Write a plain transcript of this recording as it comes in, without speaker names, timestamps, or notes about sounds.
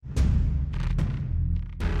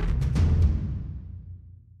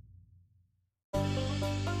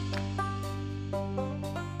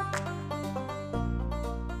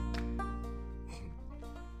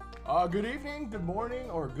Good evening, good morning,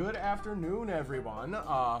 or good afternoon, everyone.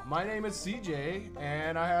 My name is CJ,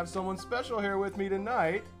 and I have someone special here with me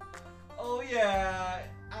tonight. Oh yeah,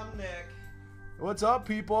 I'm Nick. What's up,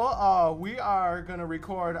 people? We are gonna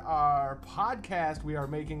record our podcast we are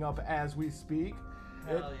making up as we speak.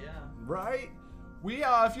 Hell yeah. Right? We,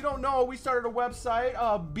 if you don't know, we started a website,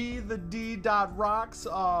 BeTheD.rocks.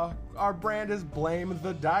 Our brand is Blame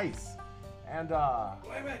the Dice. And,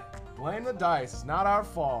 Blame it. blame the dice. It's not our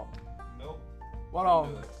fault. Nope. Well,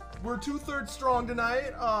 Do it. we're 2/3 strong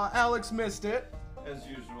tonight. Alex missed it, As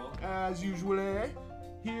usual. as usually.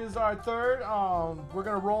 He is our third. We're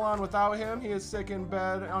gonna roll on without him. He is sick in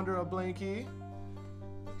bed under a blankie,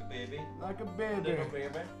 Like a baby. like a baby. Little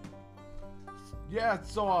baby. Yeah.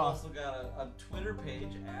 So, Also got a Twitter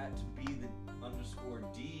page at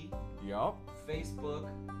 @BeThe_D. yup. Facebook,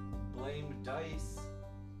 Blame Dice.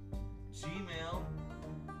 Gmail,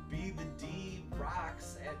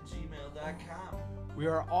 BeTheDrocks@gmail.com. We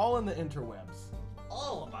are all in the interwebs.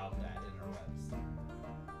 All about that interwebs.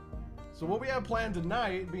 So what we have planned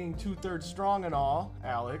tonight, being 2/3 strong and all,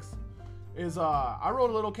 Alex, is I wrote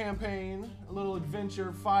a little campaign, a little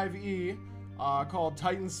adventure 5e called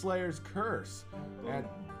Titan Slayer's Curse. And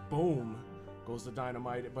boom goes the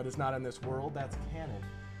dynamite, but it's not in this world, that's canon.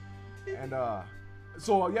 And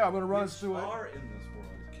so yeah, I'm gonna run us through it. Are in this world.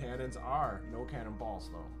 Cannons are, no cannonballs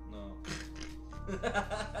though. No.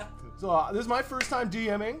 So this is my first time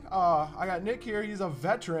DMing. I got Nick here, he's a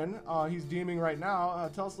veteran. He's DMing right now.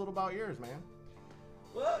 Tell us a little about yours, man.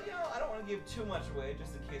 Well, I don't want to give too much away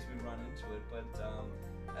just in case we run into it, but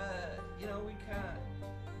we kind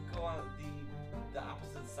of go on the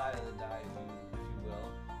opposite side of the die, if you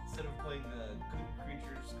will. Instead of playing the good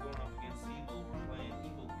creatures going up against evil, we're playing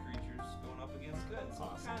evil creatures going up against good. So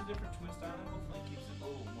Awesome. kind of different twist on it. Hopefully, it keeps it a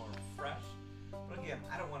little more fresh. But again,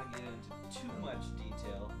 I don't want to get into too much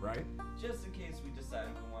detail. Right? Just in case we decide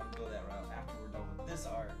we want to go that route after we're done with this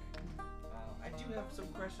arc. I do have some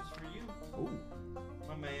questions for you, Ooh.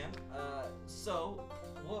 my man. So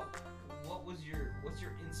what was your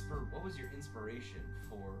inspiration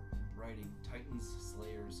for writing Titan's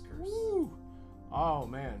Slayer's Curse? Woo. Oh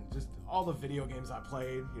man, just all the video games I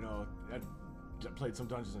played. I played some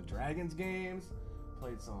Dungeons and Dragons games,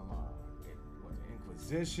 played some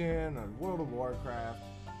Inquisition and World of Warcraft.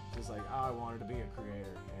 Just like I wanted to be a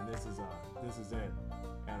creator, and this is it.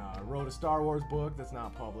 And I wrote a Star Wars book that's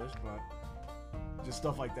not published, but just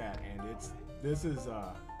stuff like that. And this is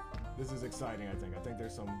exciting. I think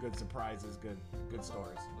there's some good surprises, good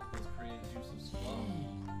stories. With those creative juices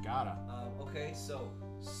flowing. Gotta. Okay, so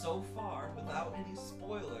far, without any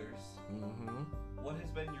spoilers, Mm-hmm. what has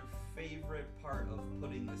been your favorite part of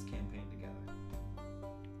putting this campaign together?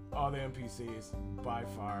 Oh, the NPCs by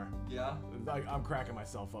far. Yeah. I'm cracking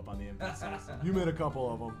myself up on the NPCs. You met a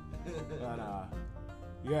couple of them, but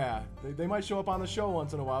yeah, they might show up on the show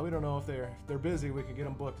once in a while. We don't know if they're busy. We can get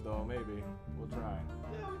them booked though. Maybe we'll try.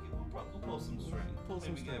 Yeah, we'll probably pull some strings. Pull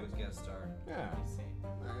some Maybe get strings. a guest star. Yeah. NPC.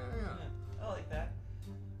 Yeah. I like that.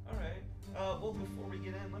 All right. Well, before we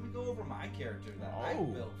get in, let me go over my character that I Oh.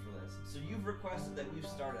 built for this. So you've requested that we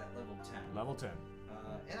start at level 10. Level 10.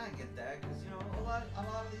 And I get that because a lot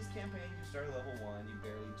of these campaigns you start at level 1, you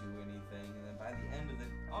barely do anything, and then by the end of the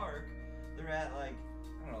arc, they're at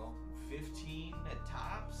 15 at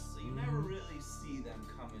tops. So you never really see them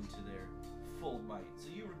come into their full might. So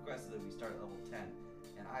you requested that we start at level 10,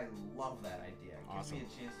 and I love that idea. It gives me a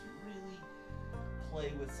chance to really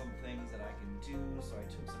play with some things that I can do. So I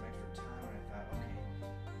took some extra time and I thought, okay,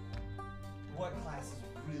 what classes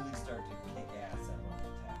really start to kick ass at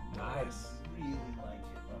level 10? Nice. I really like it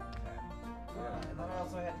level 10. And then I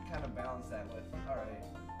also had to kind of balance that with, all right,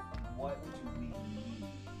 what do we need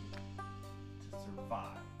to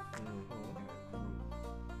survive?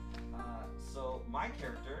 So my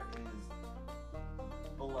character is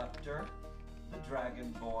Beleptor, the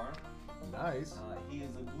Dragonborn. Nice. He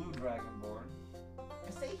is a blue Dragonborn.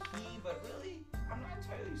 I say he, but really, I'm not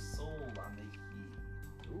entirely sold on the he.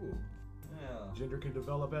 Ooh. Yeah. Gender can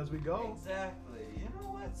develop as we go. Exactly. You know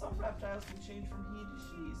what? Some reptiles can change from he to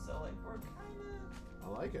she, so we're kind of. I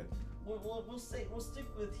like it. We'll stick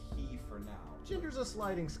with he for now. Gender's a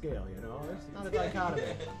sliding scale, It's not a dichotomy.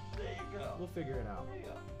 There you go. We'll figure it out. There you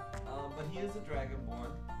go. But he is a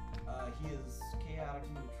Dragonborn. He is chaotic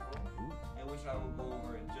neutral, and which I will go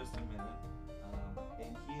over in just a minute.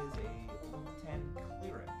 And he is a level 10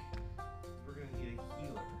 cleric. We're gonna need a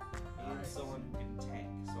healer and someone who can tank.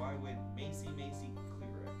 So I went Macy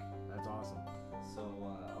cleric. That's awesome. So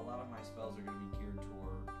a lot of my spells are gonna be geared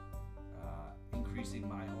toward increasing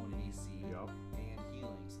my own AC and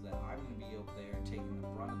healing, so that I'm gonna be up there taking the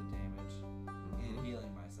brunt of the damage and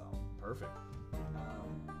healing myself. Perfect.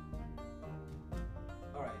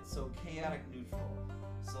 All right, so chaotic neutral.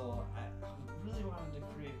 So I really wanted to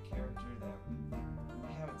create a character that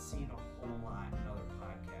we haven't seen a whole lot in other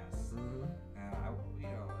podcasts. And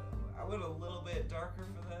I went a little bit darker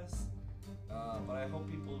for this, but I hope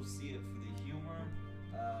people see it for the humor.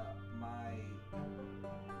 My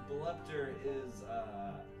Blepter is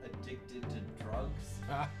addicted to drugs.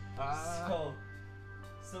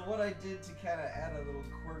 So what I did to kind of add a little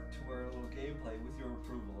quirk to our little gameplay, with your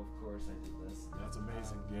approval, of course, I did this. That's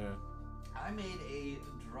amazing. Yeah. I made a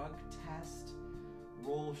drug test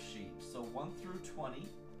roll sheet. So 1 through 20.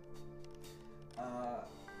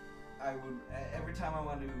 I would every time I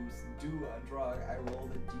wanted to do a drug, I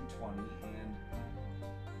rolled a d20, and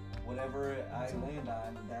whatever I land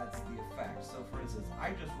on, that's the effect. So for instance,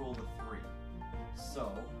 I just rolled a 3.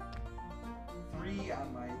 So 3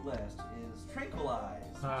 on my list is tranquilize,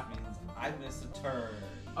 which means I miss a turn.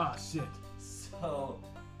 Ah, shit. So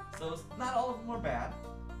it's, not all of them are bad.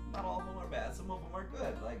 Not all of them are bad. Some of them are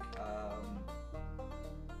good. Like,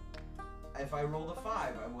 if I rolled a 5,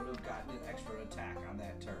 I would have gotten an extra attack on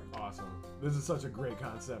that turn. Awesome. This is such a great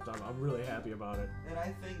concept. I'm really happy about it. And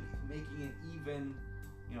I think making it even,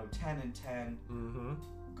 10 and 10,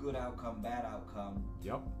 good outcome, bad outcome.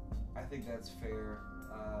 Yep. I think that's fair.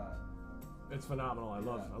 It's phenomenal. I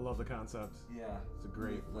love the concept. Yeah. It's a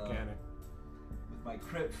great mechanic. With my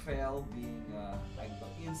crit fail being, I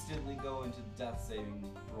instantly go into death saving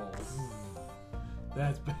rolls.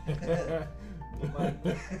 That's bad.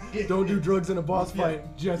 Don't do drugs in a boss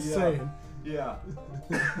fight. Just saying. Yeah.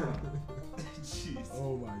 Jeez.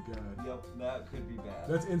 Oh my god. Yep, that could be bad.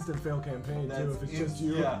 That's instant fail campaign too. If it's just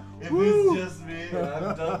you. Yeah. If Woo! it's just me,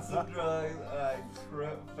 I've done some drugs. I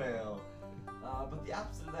crit fail. But the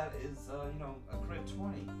opposite of that is, a crit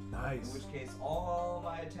 20. Nice. In which case, all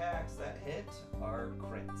my attacks that hit are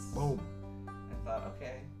crits. Boom. I thought,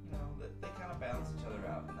 okay, they kind of balance each other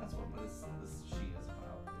out, and that's what this sheet is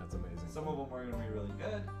about. That's amazing. Some of them are going to be really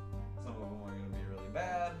good. Some of them are going to be really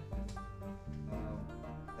bad.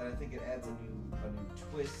 And I think it adds a new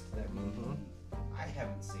twist that maybe I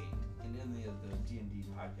haven't seen in any of the D&D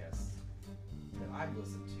podcasts that I've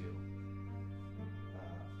listened to.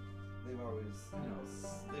 They've always,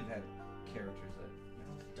 they've had characters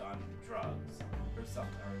that, done drugs or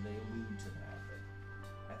something, or they allude to that.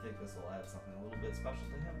 But I think this will add something a little bit special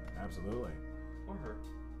to him. Absolutely. Or her.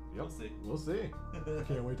 Yep. We'll see. We'll see.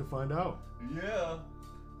 Can't wait to find out. Yeah.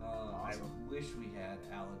 Awesome. I wish we had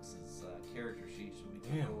Alex's character sheet so we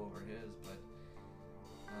could go over his, but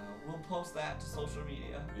we'll post that to social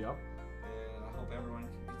media. Yep. And I hope everyone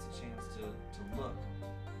gets a chance to look.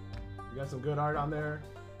 We got some good art on there.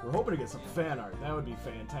 We're hoping to get some fan art. That would be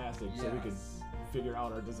fantastic. Yes. So we could figure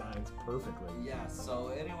out our designs perfectly. Yeah, so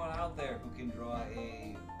anyone out there who can draw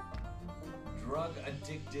a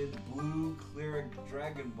drug-addicted blue cleric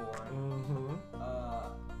dragonborn,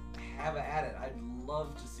 have at it. I'd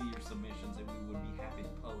love to see your submissions, and we would be happy to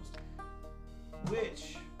post.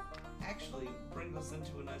 Which actually brings us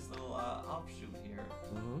into a nice little offshoot here.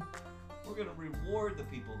 We're going to reward the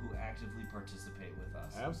people who actively participate with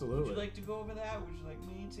us. Absolutely. Would you like to go over that? Would you like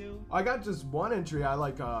me to? I got just one entry. I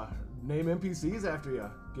like name NPCs after you.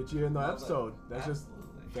 Get you in the episode. That's Absolutely.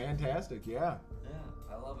 just fantastic. Yeah.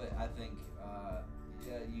 Yeah, I love it. I think,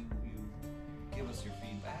 you give us your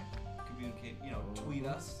feedback, communicate, tweet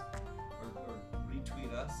us or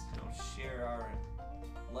retweet us, share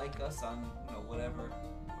like us on, whatever.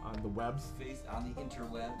 On the webs. On the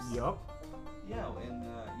interwebs. Yup. Yeah, and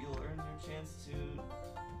you'll earn your chance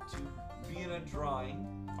to be in a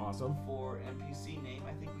drawing. Awesome. For NPC name.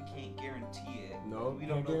 I think we can't guarantee it. No, we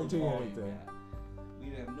don't can't know guarantee the volume anything. yet.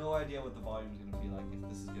 We have no idea what the volume is going to be like, if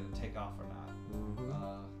this is going to take off or not.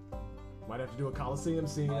 Might have to do a Coliseum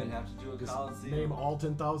scene. Might have to do a just Coliseum. name all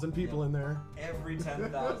 10,000 people in there. Every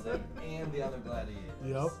 10,000 and the other gladiators.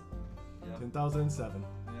 Yep. 10,007.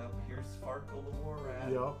 Yep. Here's Farkle the War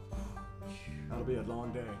Rat. Yep. That'll be a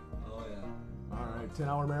long day. Oh yeah. All right,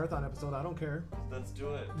 10-hour marathon episode. I don't care. Let's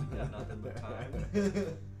do it. We got nothing but time.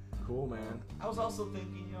 Cool, man. I was also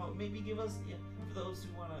thinking, maybe give us, for those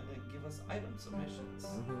who want to give us item submissions.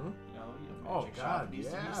 Oh Magic God, Shop needs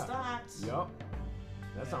to be yeah. stocked. Yep.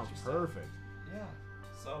 That sounds perfect. Yeah.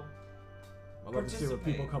 So. I'd love to see what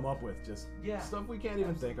people come up with. Just stuff we can't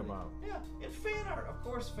even think about. Yeah, and fan art, of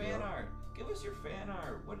course, fan art. Give us your fan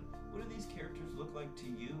art. What do these characters look like to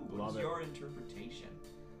you? What is your interpretation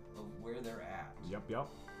of where they're at? Yep.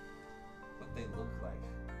 What they look like,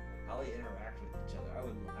 how they interact with each other.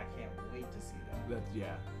 I can't wait to see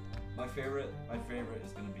that. My favorite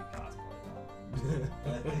is gonna be cosplay.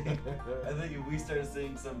 I think if we start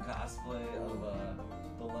seeing some cosplay of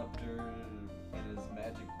the Lepter and his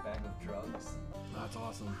magic bag of drugs. That's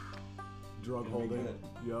awesome. Drug Gonna be holding. good.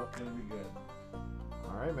 Yep. It's gonna be good.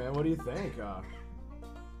 All right, man. What do you think?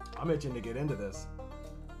 I'm itching to get into this.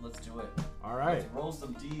 Let's do it. All right. Let's roll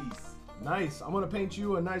some D's. Nice. I'm gonna paint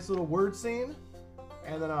you a nice little word scene,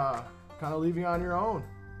 and then kind of leave you on your own.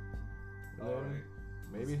 And then Alright.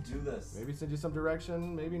 maybe Let's do this. maybe send you some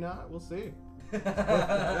direction. Maybe not. We'll see.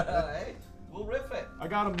 Hey, we'll riff it. I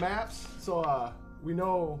got a maps, so we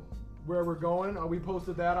know where we're going. We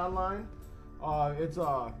posted that online. It's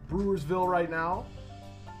Brewersville right now,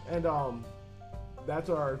 and that's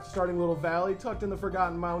our starting little valley tucked in the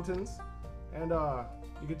Forgotten Mountains. And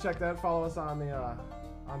you can check that. Follow us on the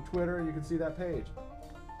on Twitter. You can see that page.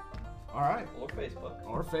 All right. Or Facebook.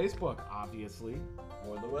 Or Facebook, obviously.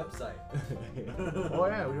 Or the website. Oh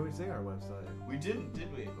yeah, we didn't say our website. We didn't,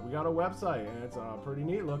 did we? We got a website, and it's pretty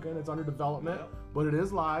neat looking. It's under development, Yep. but it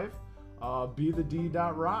is live.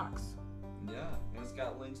 BeTheD.rocks. Yeah, and it's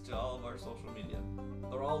got links to all of our social media.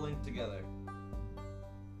 They're all linked together.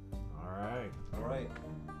 All right. All right,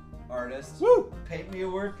 artist. Woo! Paint me a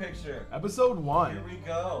word picture. Episode 1. Here we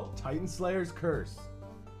go. Titan Slayer's Curse.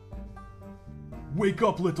 Wake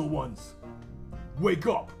up, little ones. Wake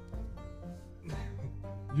up.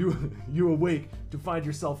 You awake to find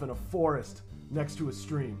yourself in a forest next to a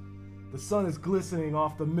stream. The sun is glistening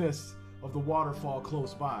off the mist of the waterfall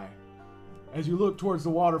close by. As you look towards the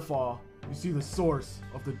waterfall, you see the source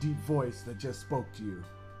of the deep voice that just spoke to you.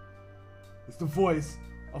 It's the voice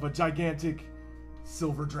of a gigantic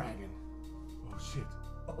silver dragon. Oh shit.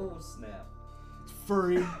 Oh snap. It's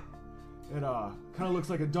furry. It kind of looks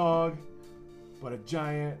like a dog, but a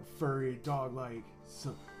giant, furry, dog-like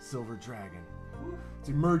silver dragon. It's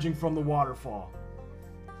emerging from the waterfall.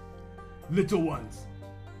 Little ones,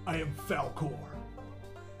 I am Falcor.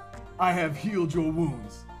 I have healed your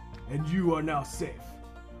wounds, and you are now safe.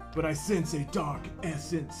 But I sense a dark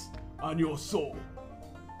essence on your soul.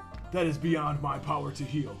 That is beyond my power to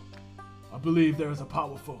heal. I believe there is a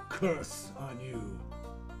powerful curse on you.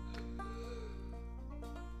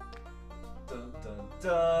 Dun dun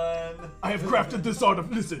dun. I have crafted this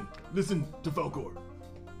listen to Falcor.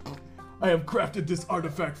 I have crafted this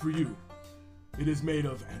artifact for you. It is made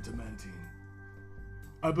of adamantine.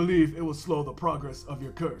 I believe it will slow the progress of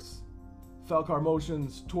your curse. Falcor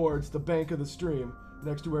motions towards the bank of the stream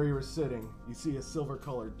next to where you were sitting. You see a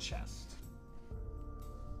silver-colored chest.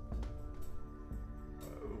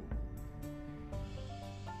 Oh.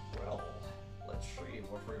 Well, let's see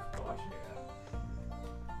what we've got here.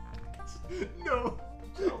 No.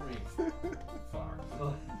 Tell me, Far.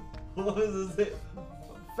 What is it?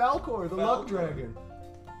 Falcor, the luck Falcor. dragon.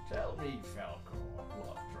 Tell me, Falcor,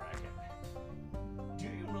 Love Dragon. Do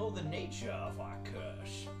you know the nature of our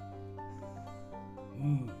curse?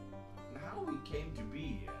 Hmm, And how we came to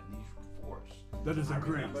be here in these forests? that is I a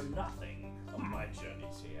great. remember nothing of my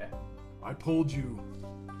journeys here. I told you.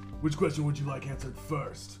 Which question would you like answered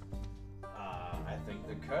first? I think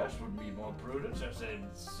the curse would be more prudent as it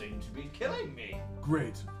seemed to be killing me.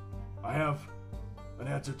 Great. I have an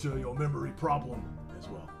answer to your memory problem as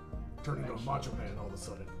well. Turning to a macho man all of a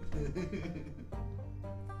sudden. Do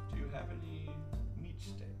you have any meat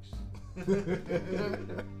sticks?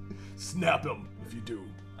 Snap him if you do.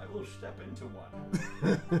 I will step into one.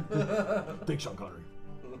 Thanks, Sean Connery.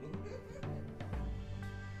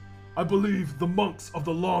 I believe the monks of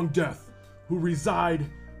the Long Death who reside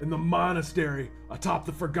in the monastery atop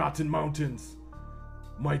the Forgotten Mountains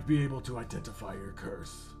might be able to identify your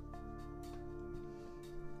curse.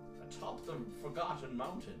 Atop the Forgotten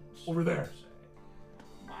Mountains. Over there. you say?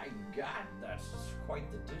 My God, that's quite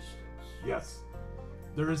the distance. Yes,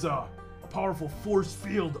 there is a powerful force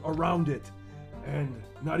field around it, and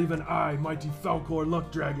not even I, mighty Falcor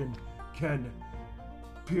Luck Dragon, can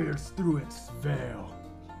pierce through its veil.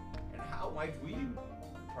 And how might we,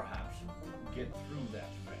 perhaps, get through that veil?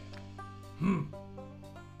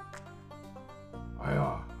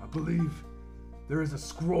 I believe there is a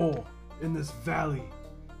scroll in this valley.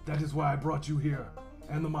 That is why I brought you here,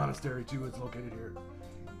 and the monastery too is located here.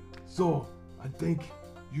 So, I think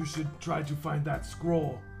you should try to find that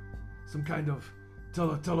scroll. Some kind of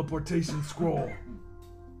teleportation scroll.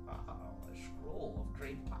 A scroll of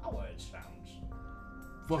great power, it sounds.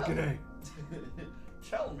 Fucking A.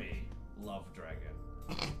 Tell me, Love Dragon.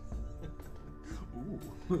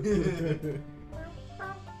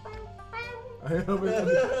 I am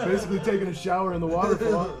basically taking a shower in the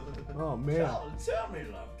waterfall. Oh man. Tell me,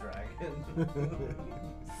 Love Dragon.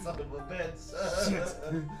 Son of a bitch. Shit.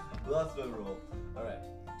 Lost my roll. Alright.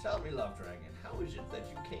 Tell me, Love Dragon, how is it that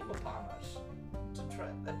you came upon us to try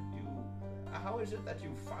that you... How is it that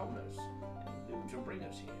you found us and to bring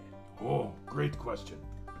us here? Oh, great question.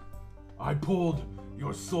 I pulled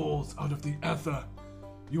your souls out of the ether.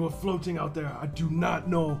 You were floating out there. I do not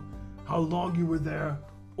know how long you were there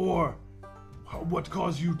or what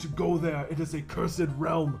caused you to go there. It is a cursed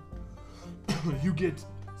realm. You get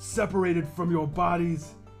separated from your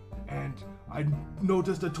bodies, and I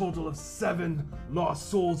noticed a total of 7 lost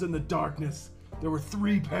souls in the darkness. There were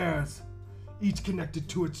 3 pairs, each connected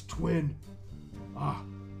to its twin.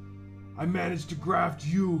 I managed to graft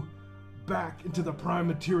you back into the prime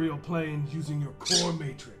material plane using your core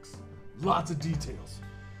matrix. Lots of details.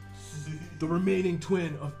 The remaining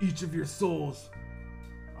twin of each of your souls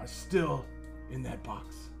are still in that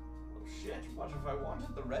box. Oh shit, what if I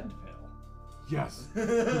wanted the red pill? Yes.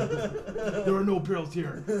 There are no pills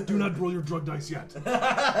here. Do not roll your drug dice yet. Everything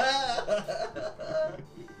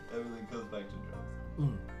goes back to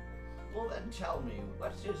drugs. Well then tell me,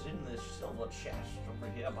 what is in this silver chest over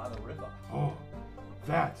here by the river? Oh,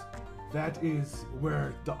 that is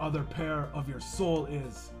where the other pair of your soul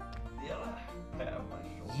is. The other pair of my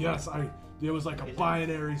soul? Yes, there was like a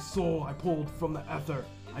binary soul I pulled from the ether.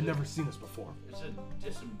 I'd never seen this before. Is it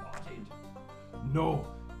disembodied? No.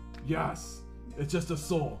 Yes. It's just a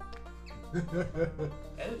soul. And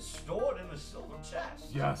it's stored in a silver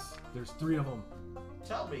chest? Yes, there's 3 of them.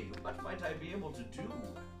 Tell me, what might I be able to do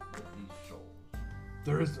with these souls?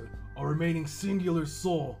 There is a remaining singular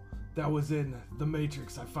soul that was in the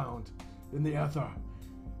matrix I found in the ether.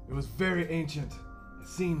 It was very ancient. It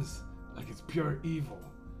seems like it's pure evil.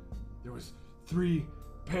 There was 3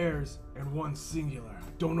 pairs and 1 singular.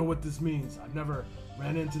 I don't know what this means. I've never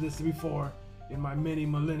ran into this before in my many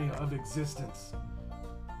millennia of existence.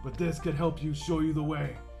 But this could help you, show you the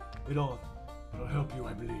way. It'll help you,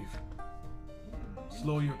 I believe.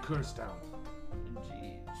 Slow your curse down.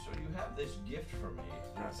 Indeed. So you have this gift for me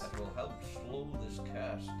Yes. that will help slow this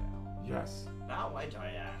curse down. Yes. Now might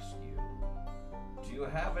I ask you, do you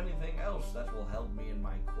have anything else that will help me in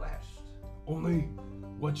my quest? Only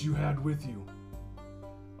what you had with you.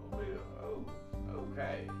 Oh,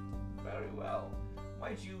 okay. Very well.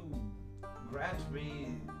 Might you grant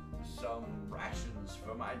me some rations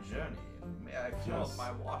for my journey? And may I fill Yes. up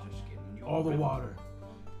my water skin? In your All the river? water.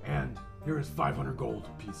 And here is 500 gold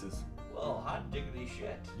pieces. Well, hot diggity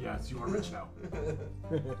shit. Yes, you are rich now.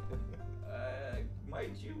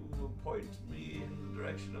 Might you point me in the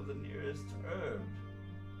direction of the nearest herb?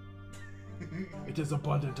 It is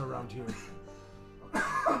abundant around here.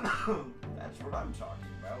 That's what I'm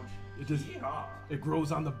talking about. It is. Yeehaw. It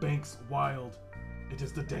grows on the banks wild. It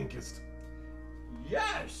is the dankest.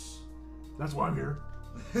 Yes! That's why I'm here.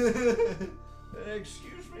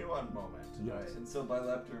 Excuse me one moment. Yes. And so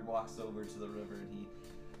Bilepter walks over to the river and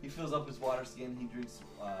he fills up his water skin. He drinks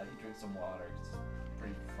some water. He's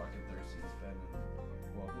pretty fucking thirsty. He's been.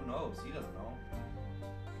 Well, who knows? He doesn't know.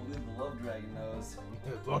 Only the Love Dragon knows.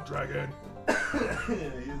 Love dragon. He's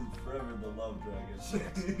forever the Love Dragon.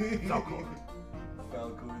 Shit. Falcor.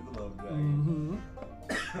 Falcor the Love Dragon. Mm-hmm.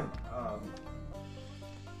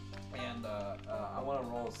 I want to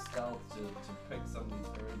roll stealth to pick some of these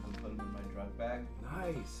herbs and put them in my drug bag.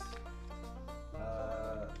 Nice.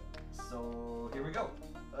 So here we go.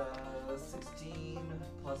 16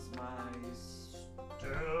 plus my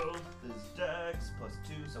stealth is dex plus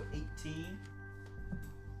 2, so 18.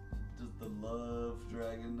 Does the Love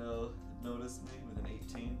Dragon notice me with an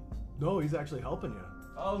 18? No, he's actually helping you.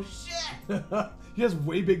 Oh shit! He has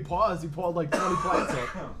way big paws. He pulled like 20 plants up.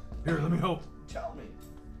 Here, let me help. Tell me,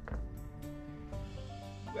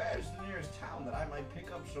 where's the nearest town that I might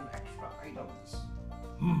pick up some extra items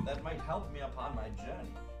that might help me upon my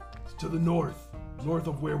journey? It's to the north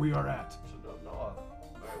of where we are at. To the north.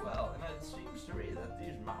 Very well. And it seems to me that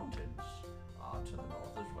these mountains are to the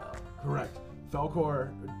north as well. Correct.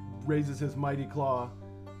 Falcor raises his mighty claw.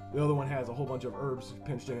 The other one has a whole bunch of herbs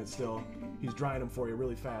pinched in it still. He's drying them for you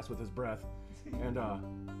really fast with his breath. And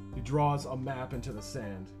he draws a map into the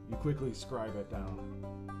sand. You quickly scribe it down.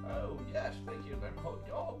 Oh, yes, thank you.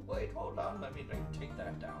 Hold on. Let me take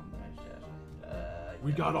that down. Yes.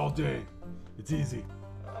 We got all day. It's easy.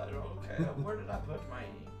 Okay, where did I put my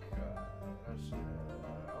ink?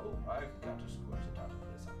 I got to squish it out of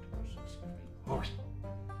this octopus. Excuse me. Oh,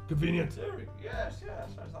 convenient. Yes, I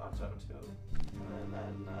thought so too. And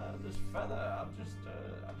then this feather, I'll just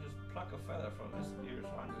pluck a feather from this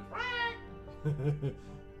nearest mongoose.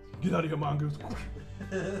 Get out of here, mongoose.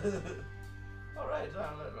 All right,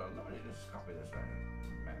 let me just copy this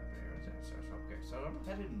map here. Okay, so I'm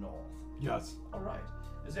headed north. Yes. All right.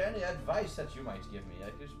 Is there any advice that you might give me?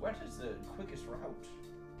 Like, what is the quickest route?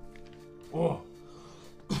 Oh,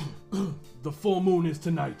 the full moon is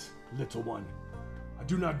tonight, little one. I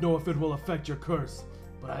do not know if it will affect your curse,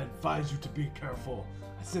 but I advise you to be careful.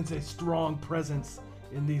 I sense a strong presence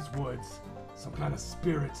in these woods, some kind of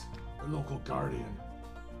spirit or local guardian.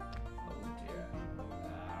 Oh dear.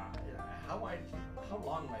 How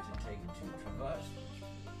long might it take to traverse?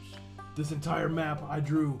 This entire map I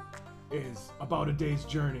drew is about a day's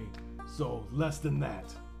journey, so less than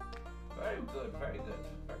that. Very good, very good,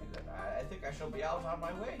 very good. I think I shall be out on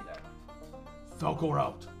my way then. Falco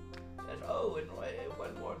route. Yes, oh, and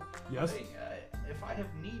one more Yes? thing. If I have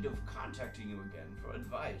need of contacting you again for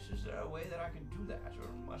advice, is there a way that I can do that, or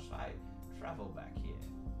must I travel back here?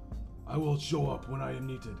 I will show up when I am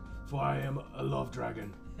needed, for I am a love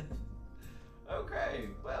dragon. Okay,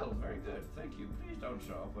 well, very good. Thank you. Please don't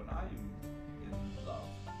show up when I'm in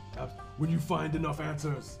love. When you find enough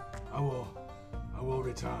answers, I will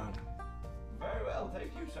return. Very well,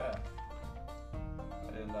 thank you, sir.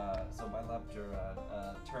 And so my lepter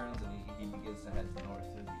turns and he begins to head north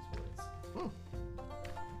through these woods.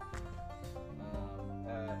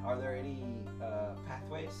 Are there any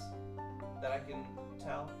pathways that I can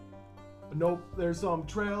tell? Nope. There's some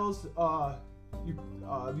trails. You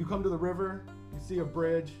come to the river. You see a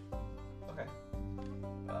bridge. Okay.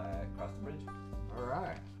 Cross the bridge. All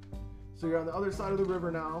right. So you're on the other side of the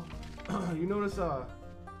river now. You notice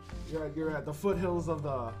you're at the foothills of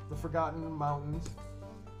the Forgotten Mountains,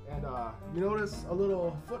 and you notice a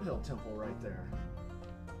little foothill temple right there.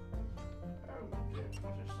 Oh, dear,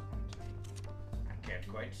 what is that? I can't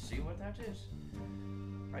quite see what that is.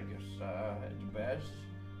 I guess it's best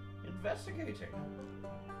investigating.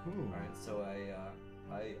 All right, so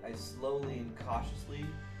I slowly and cautiously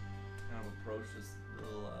kind of approach this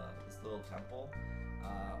little temple.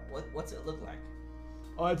 What's it look like?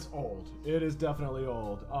 Oh, it's old. It is definitely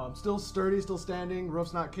old. Still sturdy, still standing.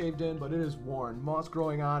 Roof's not caved in, but it is worn. Moss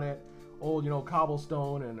growing on it. Old,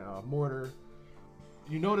 cobblestone and mortar.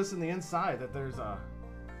 You notice in the inside that there's a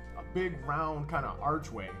big round kind of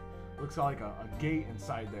archway. Looks like a gate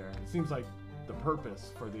inside there. It seems like the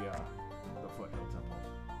purpose for the foothill temple.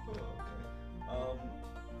 Oh,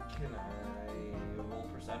 okay. Can I roll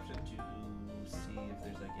perception to see if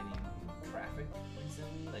there's like any traffic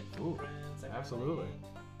recently, like footprints? That absolutely. Kind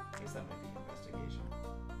of I guess that might be investigation.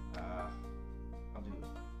 I'll do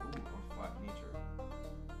or flat nature.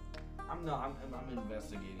 I'm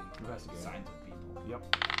investigating signs of people. Yep.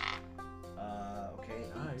 Okay.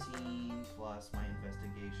 Nice. 18 plus my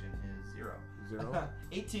investigation is 0. 0.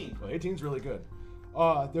 18. Well, 18's really good.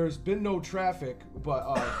 There's been no traffic, but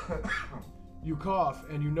you cough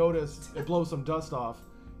and you notice it blows some dust off,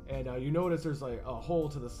 and you notice there's like a hole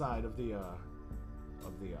to the side of the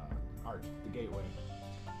arch, the gateway.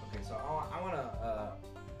 Okay, so I want to.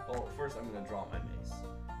 Well, first I'm gonna draw my mace.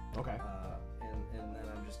 Okay. And then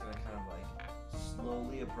I'm just gonna kind of like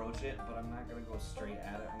slowly approach it, but I'm not gonna go straight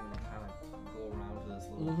at it. I'm gonna kind of go around to this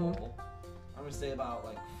little hole. I'm gonna stay about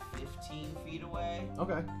like 15 feet away.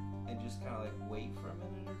 Okay. And just kind of like wait for a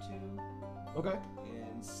minute or two. Okay.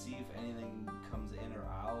 And see if anything comes in or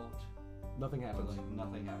out. Nothing happens. Or like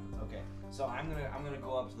nothing happens. Okay. So I'm gonna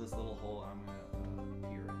go up to this little hole and I'm gonna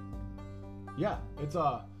peer in. Yeah, it's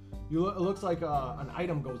it looks like an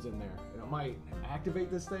item goes in there, and it might activate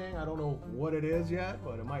this thing. I don't know what it is yet,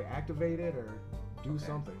 but it might activate it or do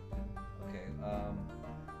something. Okay.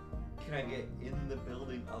 Can I get in the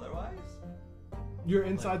building otherwise? You're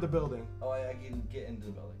inside the building. Oh, I can get into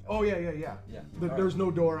the building. Okay. Oh yeah. Yeah. There's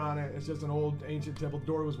no door on it. It's just an old ancient temple. The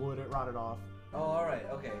door was wood. It rotted off. Oh, all right.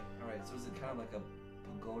 Okay. All right. So is it kind of like a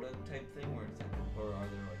pagoda type thing, where it's like, or are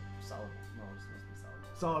there like solid? No, it's supposed to be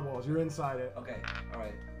solid. Solid walls. You're inside it. Okay. All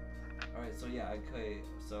right. So yeah. Okay.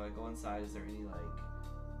 So I go inside. Is there any like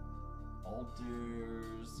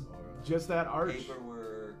altars or just that arch?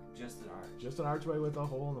 Paperwork. Just an arch. Just an archway with a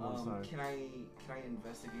hole in the one side. Can I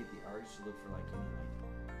investigate the arch to look for like any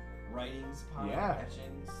like writings upon it, Yeah.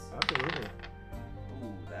 etchings? Absolutely.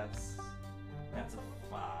 Ooh, that's a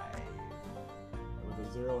 5. With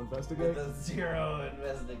a 0 investigate. With a 0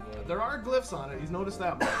 investigate. There are glyphs on it. He's noticed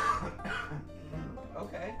that much.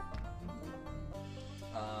 Okay.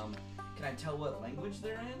 Can I tell what language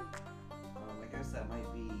they're in? I guess that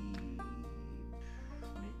might be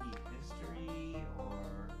maybe history or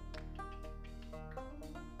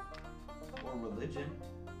religion.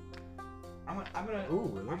 I'm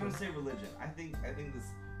gonna say religion. I think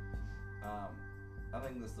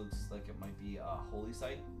this looks like it might be a holy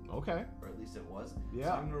site. Okay. Or at least it was. Yeah.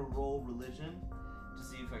 So I'm gonna roll religion to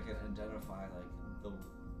see if I can identify like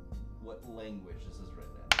what language this is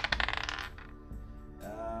written in.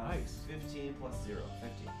 Nice. 15 plus 0.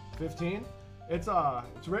 15. 15.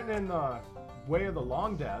 It's written in the Way of the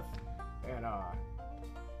Long Death, and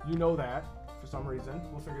you know that for some reason.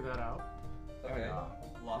 We'll figure that out. Okay.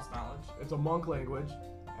 And, Lost knowledge. it's a monk language,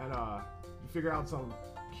 and you figure out some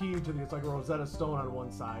key to the. It's like a Rosetta Stone on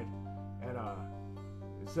one side, and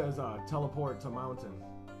it says teleport to mountain.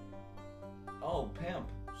 Oh, pimp.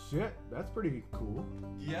 Shit, that's pretty cool.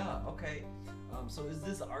 Yeah. Okay. So is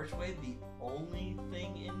this archway the only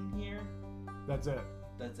thing in here? That's it.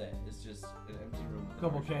 That's it. It's just an empty room. With an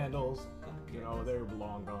Couple archway. candles. Couple You know, candles. they're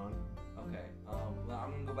long gone. Okay. Well,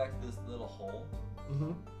 I'm gonna go back to this little hole.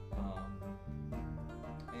 Mm-hmm.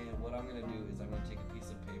 And what I'm gonna do is I'm gonna take a piece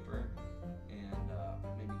of paper and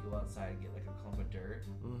maybe go outside and get like a clump of dirt,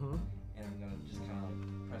 Mm-hmm. and I'm gonna just kind of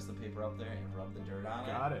like press the paper up there and rub the dirt on it.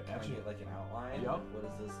 Got it. Kind of Etch it. get like an outline. Yup. What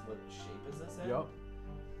is this? What shape is this in? Yep.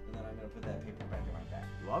 And then I'm gonna put that paper back in my bag.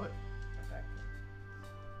 Love it. Okay.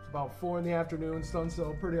 It's about 4 in the afternoon. Sun's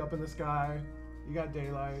still pretty up in the sky. You got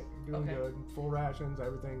daylight. Doing Okay. good. Full rations.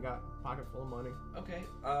 Everything. Got pocket full of money. Okay.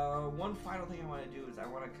 One final thing I want to do is I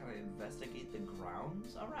want to kind of investigate the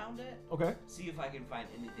grounds around it. Okay. See if I can find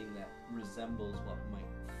anything that resembles what might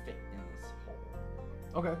fit in this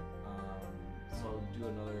hole. Okay. So I'll do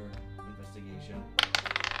another investigation.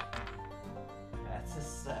 That's a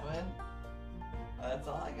 7. That's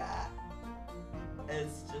all I got.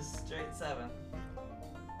 It's just straight 7.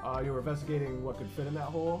 You were investigating what could fit in that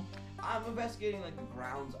hole. I'm investigating like the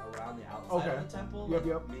grounds around the outside Okay. of the temple. Yep, Like,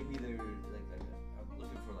 yep. Maybe they're like I'm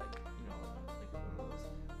looking for like like one of those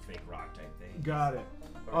fake rock type things. Got it.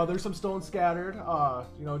 There's some stones scattered.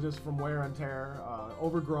 Just from wear and tear,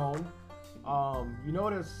 overgrown. You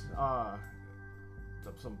notice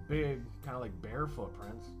some big kind of like bear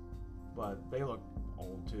footprints, but they look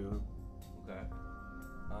old too. Okay.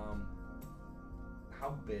 How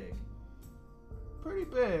big? Pretty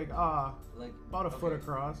big. Like About a foot okay.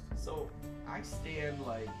 across. So I stand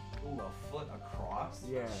like a foot across.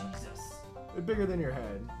 Yeah. Jesus. It's bigger than your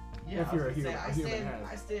head. Yeah. If I was you're a gonna say, human head.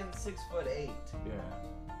 I stand 6'8". Yeah.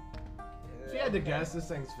 If you had to guess, this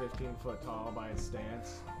thing's 15 foot tall by its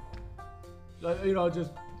stance. Just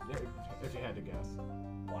if you had to guess.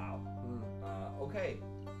 Wow. Okay.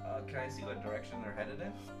 Can I see what direction they're headed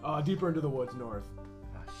in? Deeper into the woods north.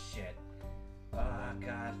 Oh shit.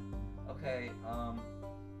 God. Okay.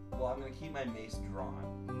 Well, I'm gonna keep my mace drawn.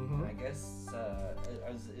 Mm-hmm. I guess.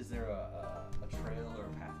 Is there a trail or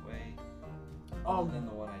a pathway Um, other than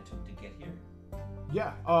the one I took to get here?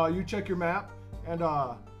 Yeah. You check your map, and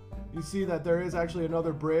you see that there is actually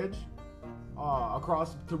another bridge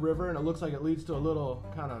across the river, and it looks like it leads to a little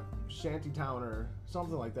kind of shanty town or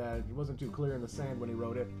something like that. It wasn't too clear in the sand when he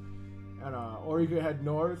wrote it. And or you could head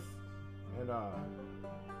north and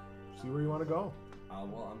see where you want to go.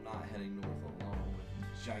 Well, I'm not heading north alone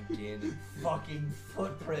with gigantic fucking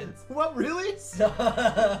footprints. What, really? So,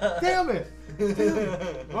 Damn it!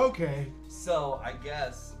 Okay. So I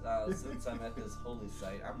guess since I'm at this holy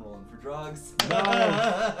site, I'm rolling for drugs.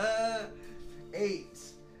 Nice. 8.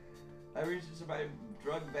 I reach into my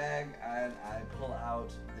drug bag and I pull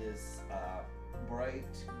out this bright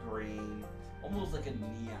green, almost like a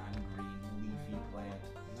neon green leafy plant.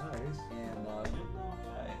 Nice.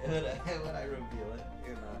 And when I reveal it,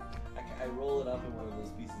 and I roll it up in one of those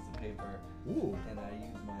pieces of paper, Ooh. and I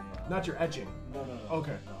use my Not your etching. no.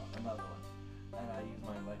 Okay. No, another one. And I use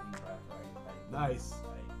my lightning breath. Nice.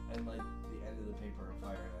 And like the end of the paper on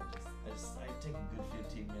fire. And I take a good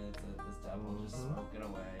 15 minutes at this temple, just Mhm. smoking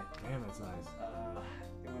away. Damn, that's nice.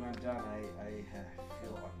 And when I'm done, I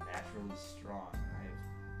feel unnaturally strong. I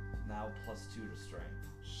have now +2 to strength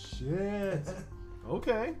Shit.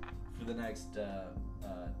 Okay. for the next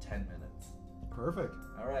 10 minutes. Perfect.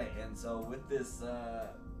 All right, and so with this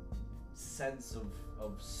sense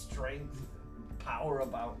of strength, power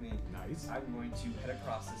about me, Nice. I'm going to head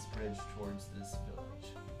across this bridge towards this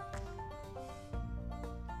village.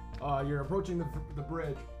 You're approaching the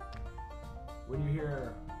bridge when you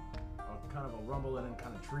hear a kind of a rumbling and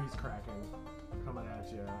kind of trees cracking coming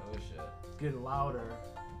at you. Oh shit! It's getting louder.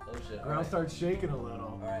 Oh shit! The ground starts shaking a little.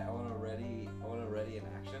 All right, I want to ready an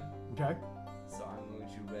action. Okay. So I'm going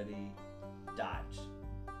to ready dodge.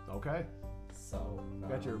 Okay. So You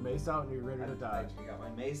got your mace out and you're ready to dodge. I got my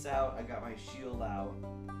mace out. I got my shield out.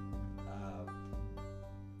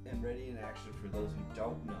 And ready in action, for those who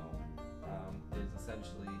don't know, is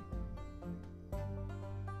essentially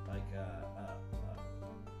like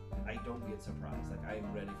I don't get surprised. Like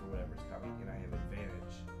I'm ready for whatever's coming, and I have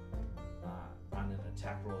advantage on an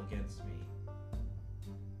attack roll against me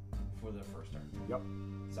for the first turn. Yep.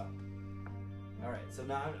 So, all right. So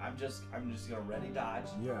now I'm just gonna ready dodge,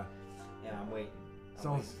 Yeah. and I'm waiting.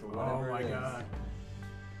 Sounds. for Oh whatever my it is. god.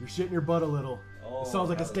 You're shitting your butt a little. Oh, It sounds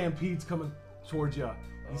like a hell stampede's coming towards you.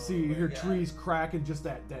 You see, you my hear God. trees cracking, just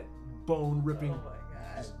that bone ripping, Oh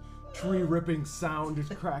my god. tree ripping sound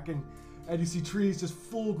just cracking. And you see trees just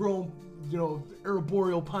full grown,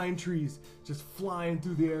 arboreal pine trees just flying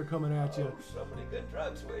through the air coming at you. Oh, so many good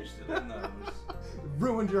drugs wasted in those.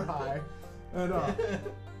 Ruined your high. And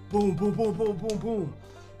boom, boom, boom, boom, boom, boom.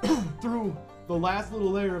 Through the last little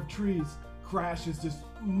layer of trees crashes this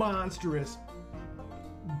monstrous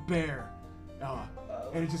bear.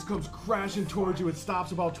 And it just comes crashing towards you. It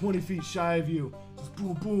stops about 20 feet shy of you. Just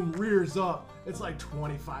boom, boom, rears up. It's like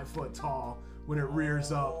 25 foot tall when it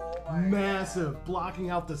rears up. Massive, blocking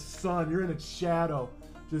out the sun. You're in its shadow.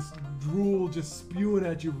 Just drool, just spewing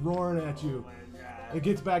at you, roaring at you. It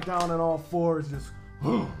gets back down on all fours, just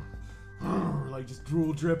like just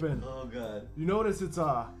drool dripping. Oh god. You notice it's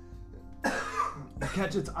you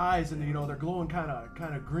catch its eyes and they're glowing kind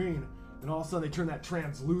of green, and all of a sudden they turn that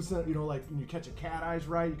translucent, like when you catch a cat eyes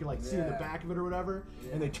right, you can like see in the Yeah. back of it or whatever,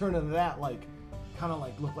 Yeah. and they turn into that like kind of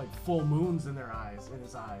like look like full moons in their eyes, in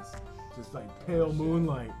his eyes, just like pale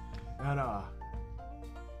moonlight, and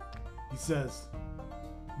he says,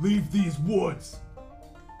 "Leave these woods."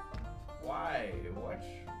 Why? What?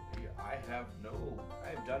 I've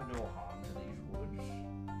done no harm to these woods.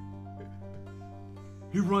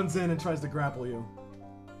 He runs in and tries to grapple you.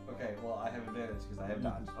 Okay, well I have advantage because I have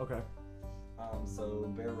dodge. Okay.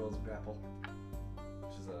 So bear rolls grapple,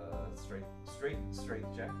 which is a straight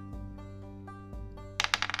check.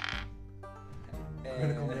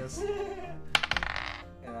 Critical miss.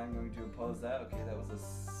 And I'm going to oppose that. Okay, that was a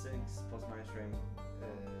 6 plus my strength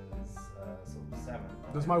is so 7.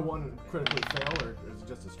 Does my one critically fail, or is it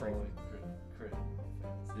just a strength? Crit.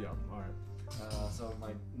 Yeah. All right. So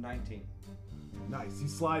my 19. Nice. He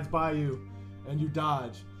slides by you, and you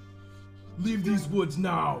dodge. Leave these woods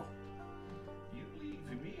now. You leave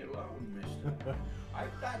me alone, mister.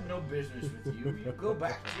 I've got no business with you. You go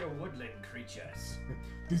back to your woodland creatures.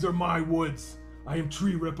 These are my woods. I am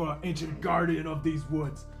Tree Ripper, ancient guardian of these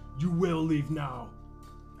woods. You will leave now.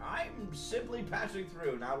 I'm simply passing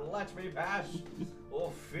through. Now let me pass,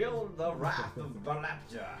 or feel the wrath of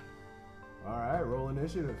Balapta. All right. Roll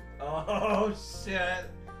initiative. Oh shit!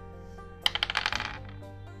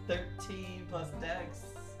 13 plus dex,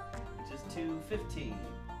 which is 15.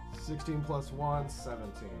 16 plus 1,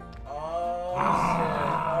 17. Oh shit! All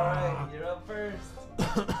right, you're up first.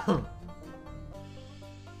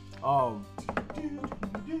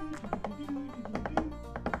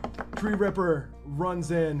 Tree Ripper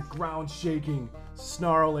runs in, ground shaking,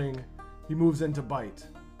 snarling. He moves in to bite.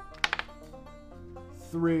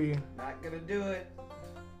 3 Not gonna do it.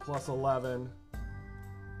 plus 11,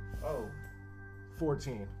 Oh,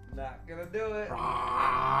 14. not gonna do it.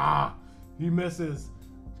 Ah! He misses,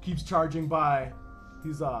 keeps charging by.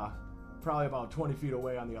 He's probably about 20 feet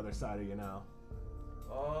away on the other side of you now.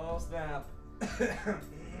 Oh snap!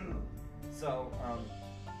 So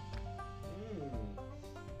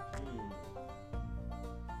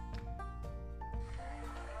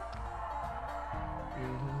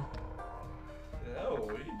Oh,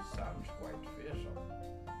 he sounds quite fearsome.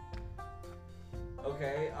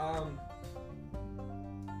 Okay,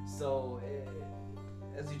 so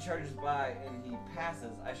as he charges by and he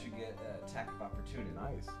passes, I should get an attack of opportunity.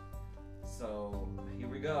 Nice. So here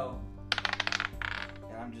we go.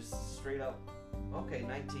 And I'm just straight up, okay,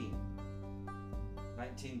 19.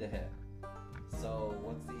 19 to hit. So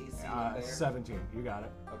what's the AC on there? 17. You got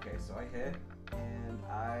it. Okay, so I hit, and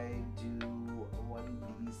I do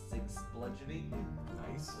 1d6 bludgeoning.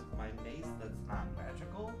 Nice. With my mace, that's not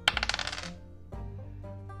magical.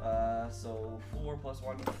 So 4 plus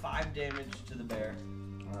 1, 5 damage to the bear.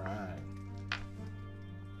 All right.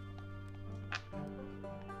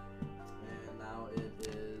 And now it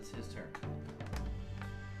is his turn.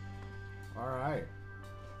 All right.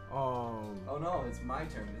 Oh no, it's my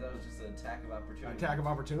turn because that was just an attack of opportunity. Attack of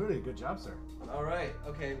opportunity. Good job, sir. All right.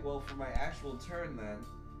 Okay. Well, for my actual turn then,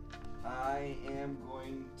 I am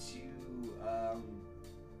going to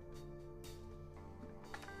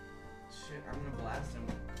shit. I'm gonna blast him.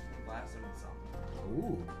 Blast him with something.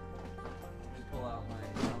 Ooh. Let me pull out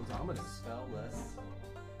my Sounds ominous. spell list.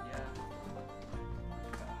 Yeah.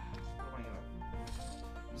 What am I gonna?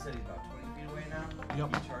 You said he's about 20 feet away now.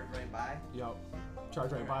 Yep. He charged right by. Yep.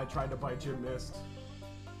 Charge right by. Tried to bite you. Missed.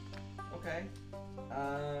 Okay.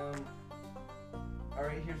 All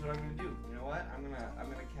right. Here's what I'm gonna do. You know what? I'm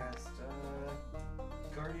gonna cast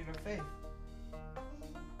Guardian of Faith.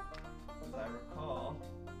 As I recall,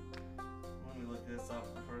 let me look this up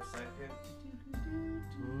for a second.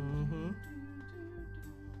 Mm-hmm.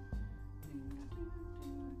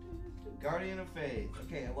 Guardian of Faith.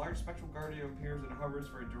 Okay, a large spectral guardian appears and hovers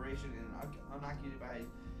for a duration in an unoccupied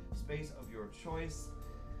space of your choice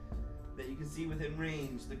that you can see within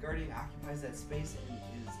range. The guardian occupies that space and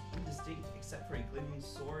is indistinct except for a gleaming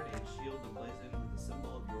sword and shield emblazoned with the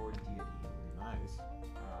symbol of your deity. Nice.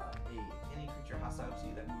 Any creature hostile to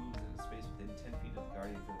you that moves in a space within 10 feet of the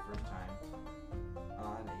guardian for the first time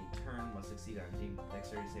on a turn must succeed on a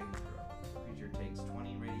dexterity saving throw. The creature takes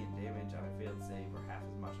 20 radiant damage on a failed save or half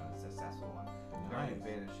as much on a successful one. The guardian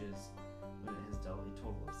vanishes when it has dealt a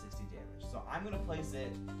total of 60 damage. So I'm going to place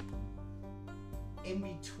it in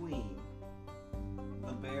between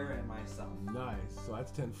the bear and myself. Nice. So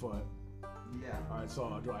that's 10 foot. Yeah. All right.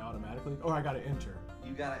 So do I automatically? Or I gotta enter.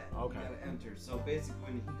 You gotta Okay. You gotta enter. So basically,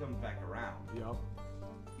 when he comes back around, Yep.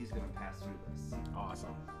 he's gonna pass through this,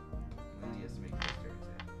 Awesome. and then he has to make a dexterity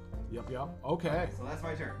save. Yep. Okay. So that's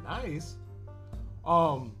my turn. Nice.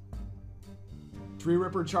 Tree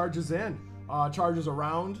Ripper charges in. Charges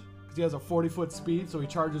around because he has a 40-foot speed, so he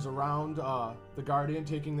charges around the Guardian,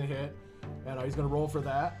 taking the hit, and he's gonna roll for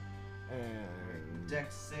that. And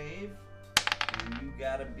Dex save, and you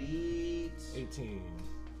gotta beat. 18.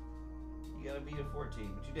 You gotta beat a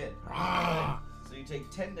 14, but you did. Ah! So you take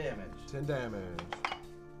 10 damage. 10 damage.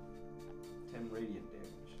 10 radiant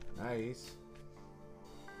damage. Nice.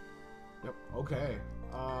 Yep. Okay.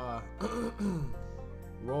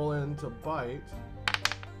 Roll in to bite.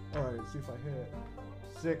 All right. See if I hit.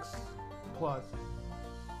 6 plus.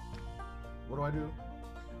 What do I do?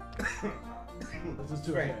 This is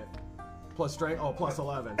to a Strength. hit. Plus strength. Oh, plus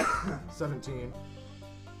 11. 17.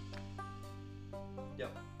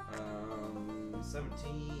 Yep.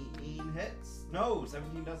 17 hits. No,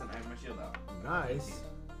 17 doesn't. I have my shield out. Nice.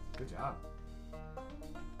 Good job.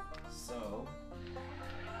 So,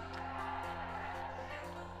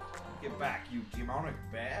 get back, you demonic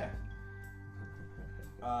bear.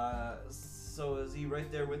 So is he right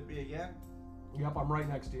there with me again? Yep. I'm right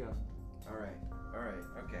next to you. All right,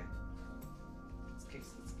 okay. Let's kick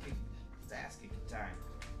it's ass kicking time.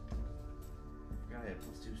 Forgot I had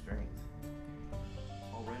 +2 strength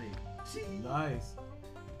already. Nice.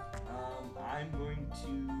 I'm going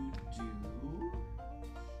to do.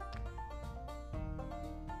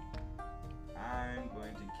 I'm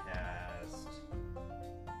going to cast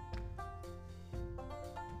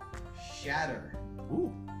Shatter.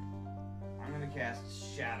 Ooh. I'm going to cast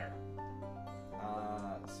Shatter.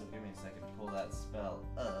 So give me a second to pull that spell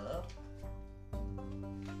up.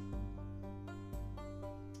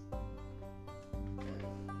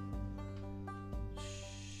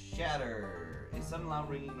 Shatter. A sudden loud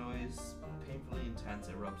ringing noise, painfully intense,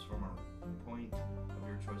 erupts from a point of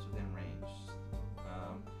your choice within range.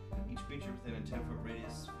 Each creature within a 10-foot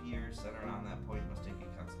radius sphere centered on that point must take a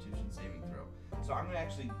Constitution saving throw. So I'm going to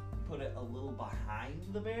actually put it a little behind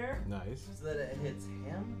the bear Nice. so that it hits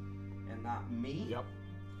him and not me. Yep.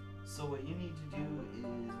 So what you need to do is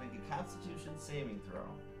make a Constitution saving throw.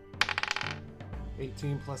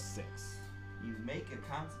 18 plus 6. You make a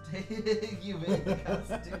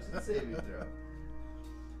Constitution saving throw.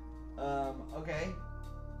 Okay.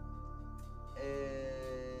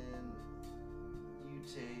 And you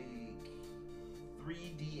take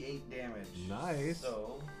 3d8 damage. Nice.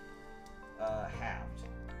 So, halved.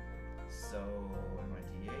 So, what am I,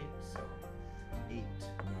 d8? So, 8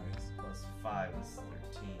 Nice. plus 5 is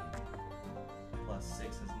 13. Plus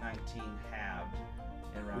 6 is 19 halved.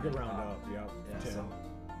 And We can round up. Yep. Yeah, 10. so,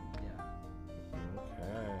 yeah.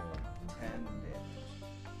 Okay. 10 damage.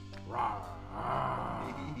 Rah.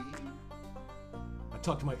 I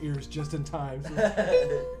tucked my ears just in time. So.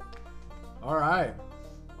 All right.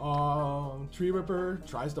 Tree Ripper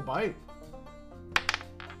tries to bite.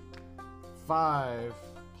 5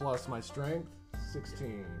 plus my strength,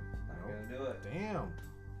 16. Not gonna do it. Damn.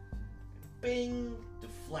 Bing!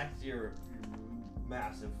 Deflect your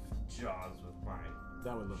massive jaws with my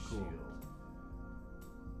That would look cool. shield.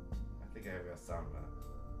 I think I have a sound of that.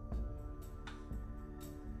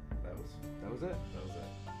 That was it? That was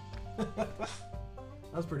it.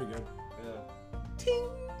 That was pretty good. Yeah. Ting!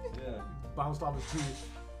 Yeah. Bounced off his teeth.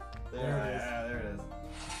 There it is. Yeah, there it is.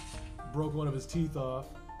 Broke one of his teeth off.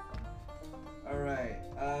 Alright,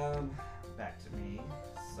 back to me.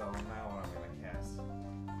 So now what I'm gonna cast.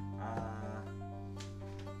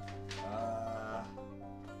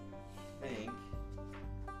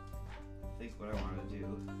 think what I want to do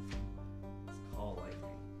is call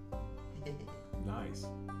lightning. Nice.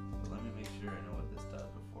 But let me make sure I know what this does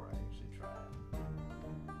before I actually try it.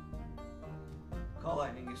 Call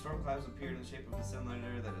lightning. A storm cloud appeared in the shape of a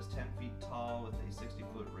cylinder that is 10 feet tall with a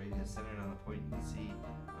 60-foot radius centered on the point you can see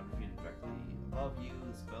 100 feet directly above you.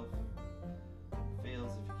 The spell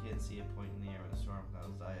fails if you can't can't see a point in the air when the storm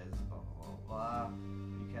clouds eyes. Blah blah blah.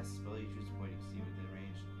 When you cast a spell, you choose a point you can see within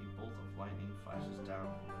range. A bolt of lightning flashes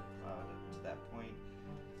down from the cloud to that point.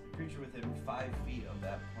 The creature within 5 feet of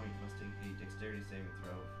that point must take a dexterity saving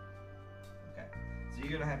throw. Okay, so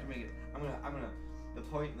you're gonna have to make it. I'm gonna. The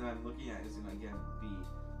point that I'm looking at is gonna again be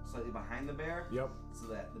slightly behind the bear. Yep. So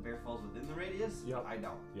that the bear falls within the radius. Yep. I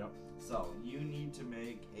don't. Yep. So you need to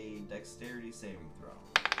make a dexterity saving throw.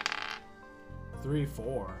 3,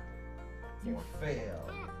 4. You fail.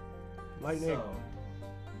 Lightning. So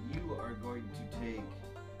you are going to take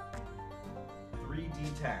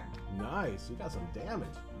 3d10. Nice. You got some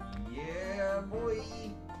damage. Yeah, boy.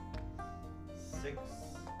 6. 2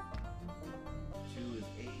 is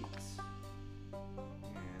 8.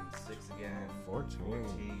 And 6 again. 14.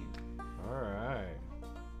 14. All right.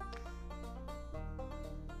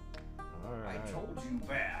 All I right. told you,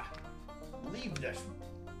 Bear. Leave this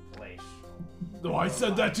place. No, I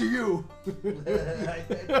said that to you. I told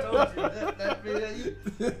you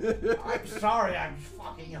that. I'm sorry, I'm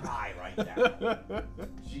fucking high right now.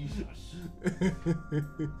 Jesus.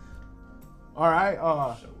 All right.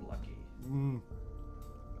 So lucky.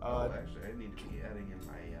 Actually, I need to be adding in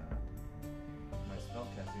my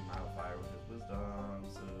spellcasting modifier, which is wisdom.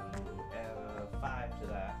 So add a 5 to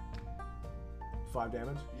that. 5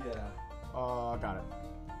 damage. Yeah. Got it.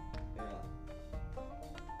 Yeah.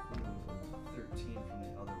 13 from the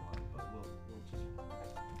other one, but we'll just.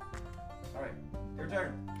 All right, your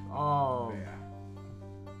turn. Yeah.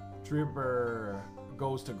 Trooper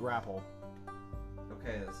goes to grapple.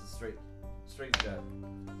 Okay, this is straight jet.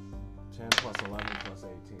 10 plus 11 plus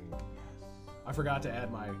 18. I forgot to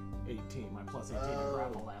add my 18, my plus 18 to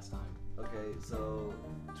grapple last time. Okay, so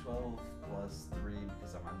 12 plus 3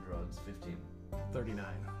 because I'm on drugs, 15. 39.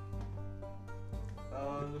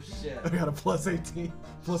 Oh shit. I got a plus 18,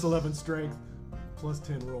 plus 11 strength, plus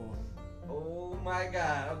 10 roll. Oh my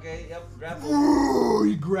god. Okay, yep, grapple. Ooh,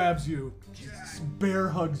 he grabs you. Bear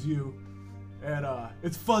hugs you. And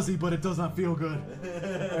it's fuzzy, but it does not feel good.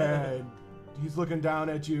 And he's looking down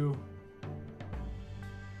at you.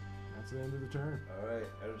 That's the end of the turn. Alright,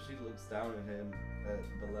 and she looks down at him, at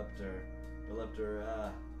Belepter. Belepter,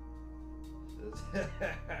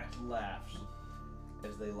 laughs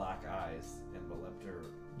as they lock eyes, and Belepter...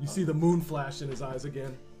 You see the moon flash in his eyes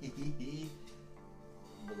again.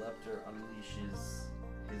 Belepter unleashes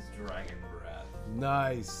his dragon breath.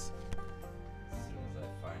 Nice. As soon as I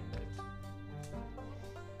find it.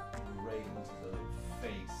 Right into the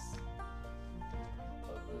face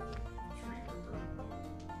of the tree ripper.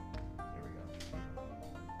 There we go.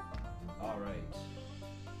 Alright.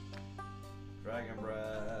 Dragon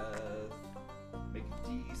breath. Make a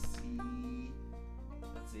DC.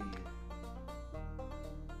 Let's see.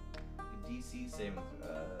 Make a DC saving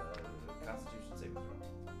Constitution saving throw.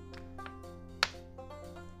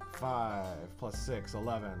 5 plus 6,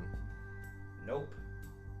 11. Nope.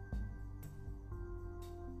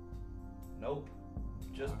 Nope.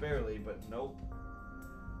 Just barely, but nope.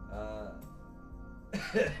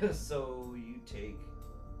 So you take.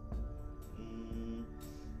 Ooh.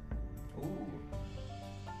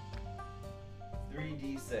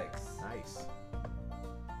 3d6. Nice.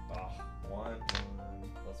 Oh, 1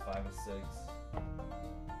 plus 5 is 6.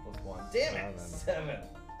 Plus 1. Damn it! 7.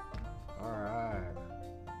 Alright.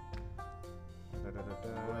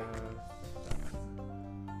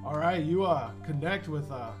 Alright, you connect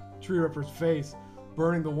with Tree Ripper's face,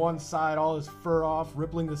 burning the one side, all his fur off,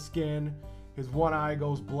 rippling the skin. His one eye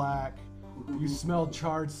goes black. You smell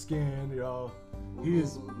charred skin, you know. He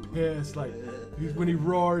is pissed. Like when he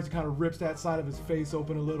roars, kind of rips that side of his face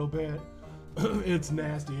open a little bit. It's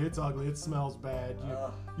nasty. It's ugly. It smells bad.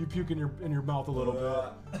 You puke in your mouth a little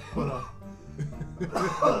bit, but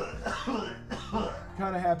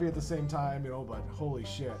kind of happy at the same time, you know. But holy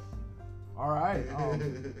shit! All right.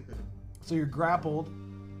 So you're grappled.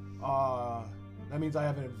 That means I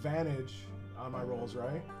have an advantage on my rolls,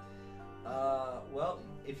 right? Well,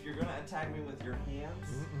 if you're gonna attack me with your hands,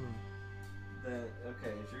 then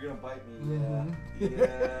okay. If you're gonna bite me,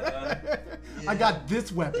 yeah. I got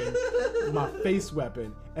this weapon, my face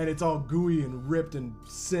weapon, and it's all gooey and ripped and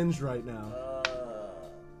singed right now.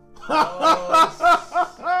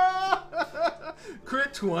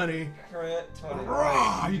 Crit 20. Crit 20.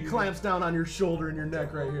 Right. He clamps down on your shoulder and your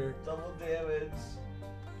neck right here. Double damage.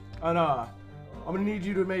 And I'm gonna need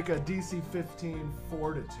you to make a DC 15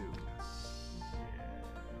 Fortitude.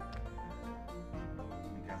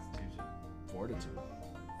 Constitution. Fortitude.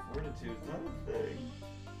 Fortitude, not a thing.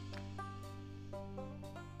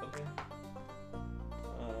 Okay.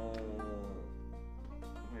 Am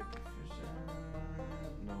I proficient?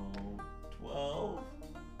 No. 12.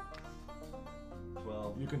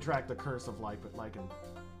 contract the curse of Oh,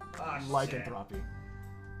 lycanthropy.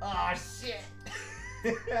 Oh shit!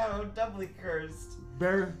 I'm doubly cursed.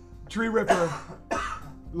 Bear Tree Ripper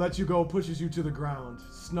lets you go, pushes you to the ground,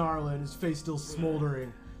 snarling, his face still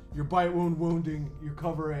smoldering. Your bite wound wounding, you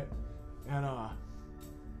cover it, and now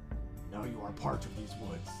you are part of these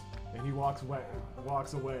woods. And he walks away.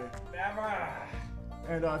 Never.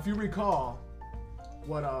 And if you recall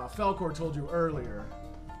what Falcor told you earlier,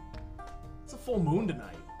 it's a full moon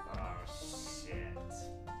tonight. Oh shit.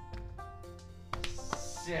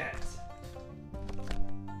 Shit.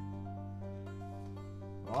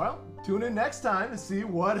 Well, tune in next time to see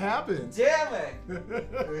what happens. Damn it!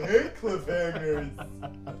 I hate cliffhangers.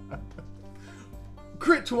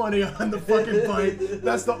 Crit 20 on the fucking bite.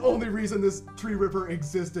 That's the only reason this Tree Ripper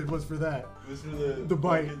existed, was for that. Was for the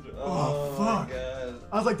bite. Oh, fuck. my god.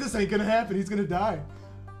 I was like, this ain't gonna happen. He's gonna die.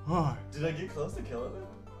 Oh, Did I get close to killing him?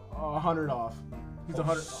 100 off. He's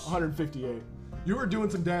 158. You were doing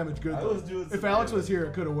some damage good, I though. was doing some If Alex damage. was here,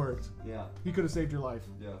 it could have worked. Yeah. He could have saved your life.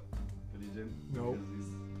 Yeah. But he didn't. Nope. Because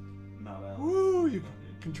he's not out. Woo! You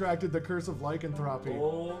contracted the curse of lycanthropy.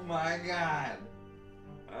 Oh my god.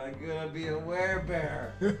 I'm gonna be a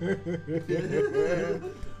werebear.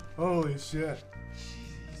 Holy shit.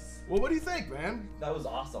 Jeez. Well, what do you think, man? That was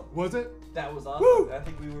awesome. Was it? That was awesome. Woo! I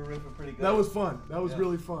think we were ripping pretty good. That was fun. That was Yeah.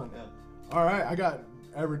 really fun. Yeah. All right, I got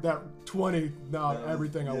that 20. Now That was-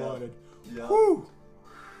 everything I yeah. wanted. Yeah. Woo!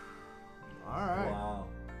 All right. Wow.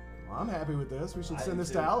 Well, I'm happy with this. We should I send do this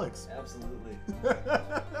too. to Alex. Absolutely.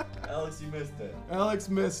 Alex, you missed it. Alex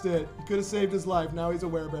missed it. You could have saved his life. Now he's a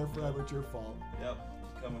werebear forever. It's your fault. Yep.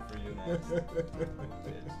 Coming for you next.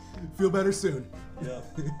 Bitch. Feel better soon.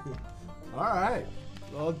 Yep. All right.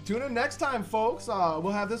 Well, tune in next time, folks.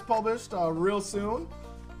 We'll have this published real soon.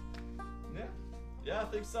 Yeah. Yeah, I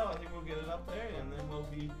think so. I think we'll get it up there, and then we'll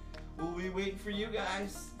be waiting for you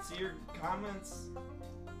guys. See your comments.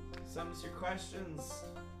 Send us your questions.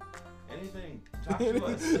 Anything. Talk to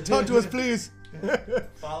us. Talk to us, please.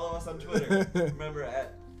 Follow us on Twitter. Remember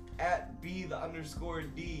at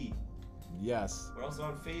 @B_D. Yes. We're also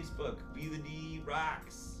on Facebook. Be the D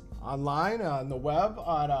Rocks. Online on the web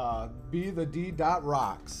on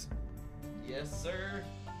bethed.rocks. Yes, sir.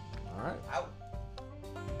 All right. Out.